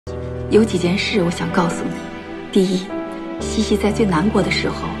有几件事我想告诉你。第一，西西在最难过的时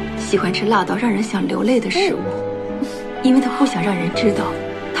候喜欢吃辣到让人想流泪的食物，因为她不想让人知道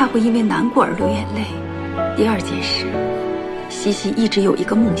她会因为难过而流眼泪。第二件事，西西一直有一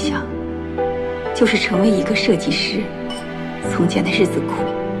个梦想，就是成为一个设计师。从前的日子苦，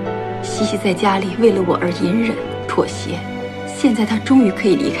西西在家里为了我而隐忍妥协，现在她终于可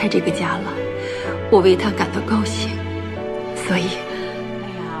以离开这个家了，我为她感到高兴。所以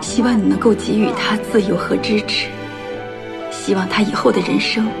希望你能够给予她自由和支持，希望她以后的人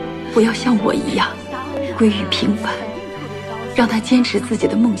生不要像我一样归于平凡，让她坚持自己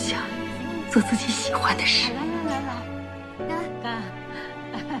的梦想，做自己喜欢的事。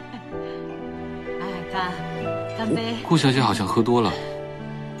干杯！顾小姐好像喝多了。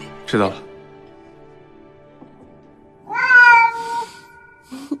知道了。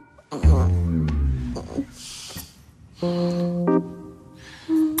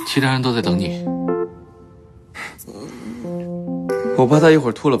其他人都在等你。我怕他一会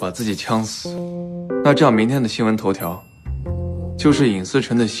儿吐了把自己呛死，那这样明天的新闻头条就是尹思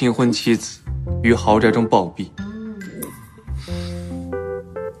成的新婚妻子于豪宅中暴毙。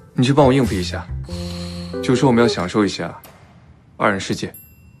你去帮我应付一下，就说我们要享受一下二人世界。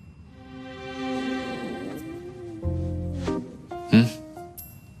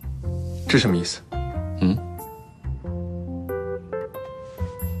这什么意思？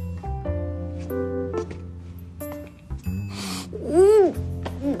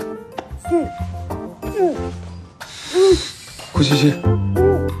顾西西，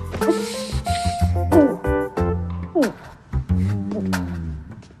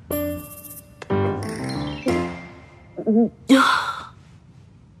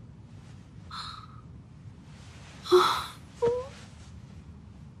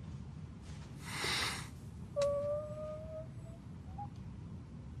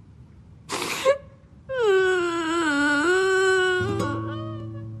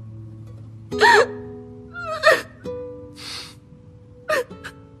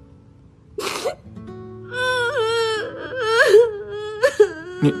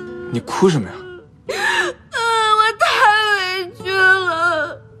你哭什么呀？我太委屈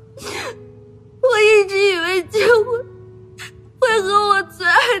了。我一直以为结婚会和我最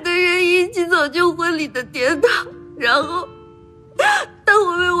爱的人一起走进婚礼的殿堂，然后他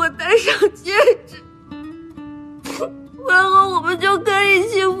会为我戴上戒指，然后我们就可以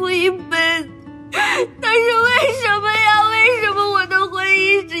幸福一辈子。但是为什么呀？为什么我的婚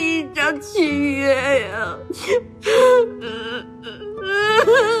姻是一张契约呀？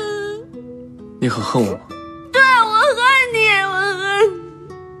你很恨我吗？对，我恨你，我恨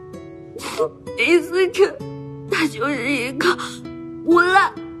你。李思成，他就是一个无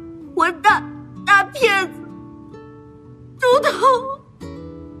赖、混蛋、大骗子、猪头。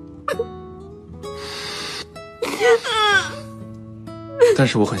但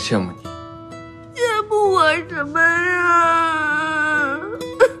是我很羡慕你。羡慕我什么呀？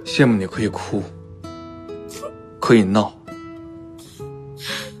羡慕你可以哭，可以闹，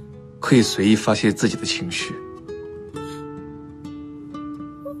可以随意发泄自己的情绪。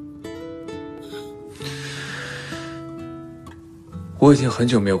我已经很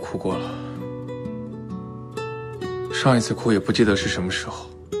久没有哭过了，上一次哭也不记得是什么时候。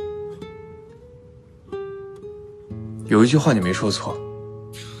有一句话你没说错，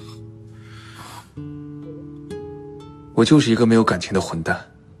我就是一个没有感情的混蛋，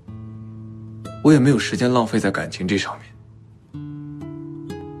我也没有时间浪费在感情这上面。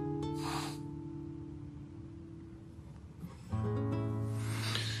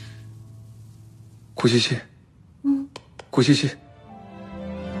顾西西，顾西西，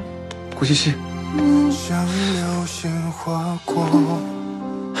顾西西。像流星划过，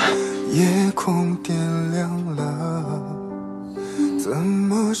夜空点亮了，怎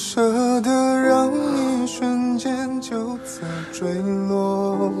么舍得让一瞬间就此坠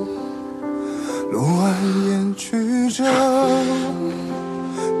落？路蜿蜒曲折，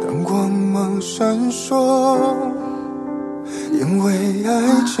当光芒闪烁，因为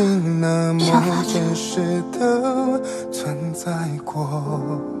爱情那么真实的存在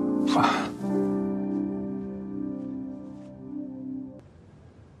过。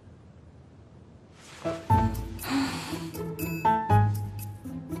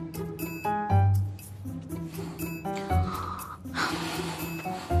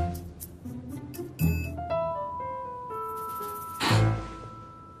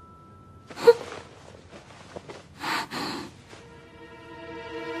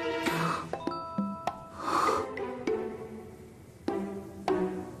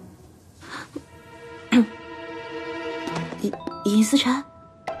尹思辰，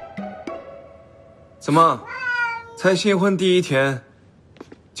怎么，才新婚第1天，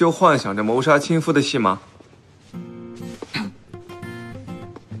就幻想着谋杀亲夫的戏码？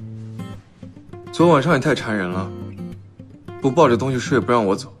昨晚上也太残忍了，不抱着东西睡，不让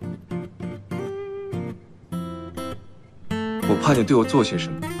我走。我怕你对我做些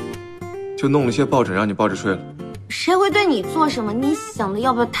什么，就弄了些抱枕让你抱着睡了。谁会对你做什么？你想的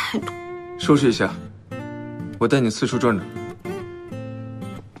要不要太多？收拾一下，我带你四处转转。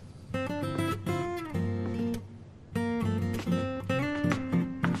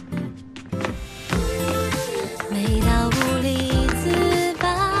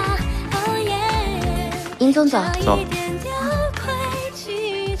殷总走。走。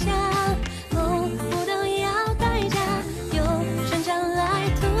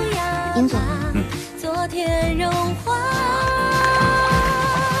殷总。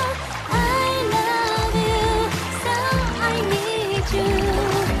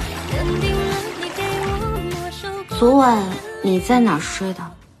昨晚你在哪儿睡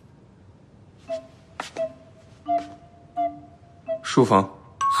的？书房。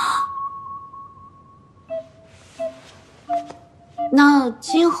那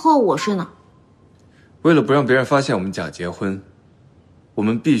今后我睡哪？为了不让别人发现我们假结婚，我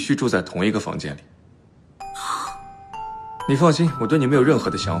们必须住在同一个房间里。你放心，我对你没有任何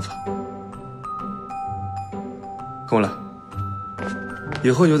的想法。跟我来，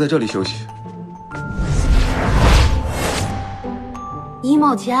以后你就在这里休息。衣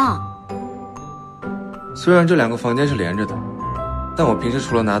帽间啊！虽然这2个房间是连着的，但我平时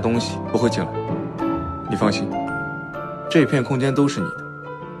除了拿东西不会进来。你放心，这片空间都是你的，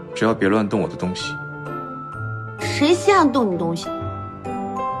只要别乱动我的东西。谁稀罕动你东西？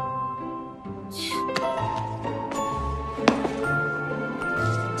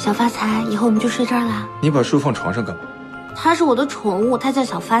小发财，以后我们就睡这儿啦。你把书放床上干嘛？它是我的宠物，它叫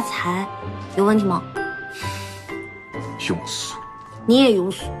小发财，有问题吗？庸俗。你也庸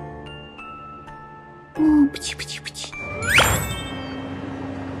俗。不气不气不气。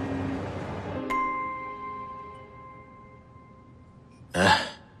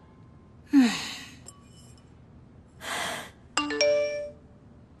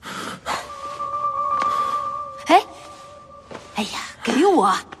哎呀，给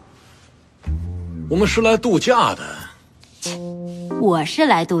我！我们是来度假的。我是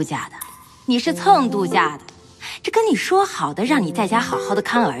来度假的，你是蹭度假的。这跟你说好的，让你在家好好的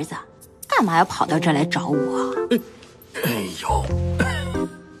看儿子，干嘛要跑到这儿来找我？哎呦！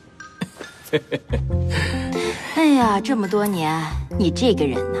哎呀，这么多年，你这个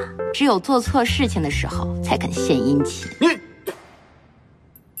人呐，只有做错事情的时候才肯献殷勤。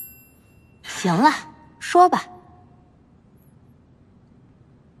行了，说吧。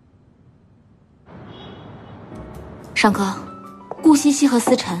尚哥，顾西西和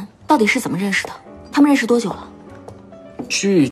思辰到底是怎么认识的？他们认识多久了？据